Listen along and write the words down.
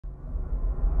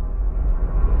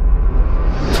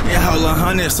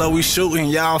100, so we shooting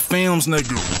y'all films,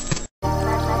 nigga.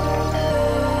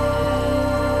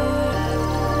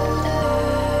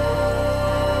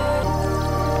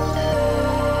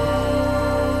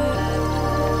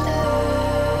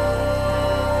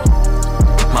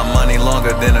 My money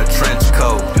longer than a trench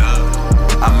coat.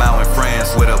 I'm out in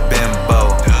France with a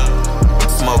bimbo.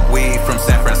 Smoke weed from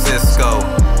San Francisco.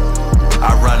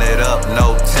 I run it up,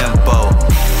 no tempo.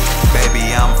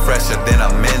 Baby, I'm fresher than a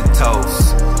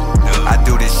Mentos. I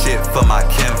do this shit for my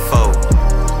kinfolk.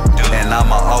 And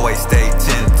I'ma always stay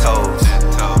 10 toes.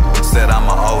 Said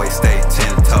I'ma always stay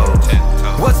 10 toes.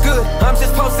 What's good? I'm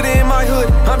just posted in my hood.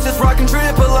 I'm just rockin'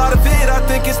 drip, a lot of it. I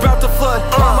think it's about to flood.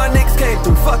 All my niggas came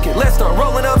through, fuck it, let's start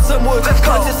rolling up some wood. I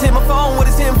just hit my phone with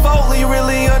his kinfolk, he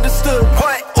really understood.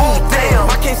 What? Ooh, damn,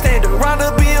 I can't stand around to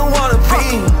be and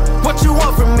wannabe. What you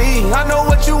want from me? I know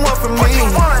what you want from me.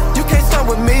 You can't start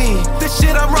with me. This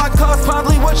shit I'm rock cost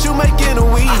probably what you make in a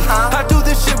week. I do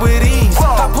this shit with ease.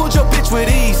 I pulled your bitch with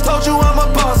ease. Told you I'm a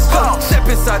boss. Step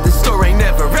inside the store, ain't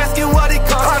never asking what it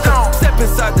costs. Step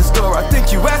inside the store, I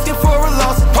think you asking for a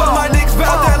loss. All my niggas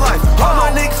bout that life. All my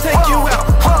niggas take you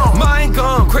out. Mind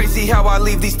gone, crazy how I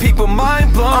leave these people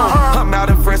mind blown. I'm out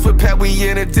in France with Pat, we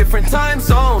in a different time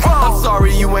zone. I'm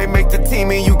sorry you ain't make the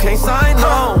team and you can't sign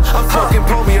on. I'm smoking,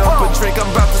 pull me up a drink, I'm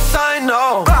about to sign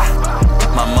on.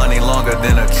 My money longer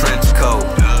than a trench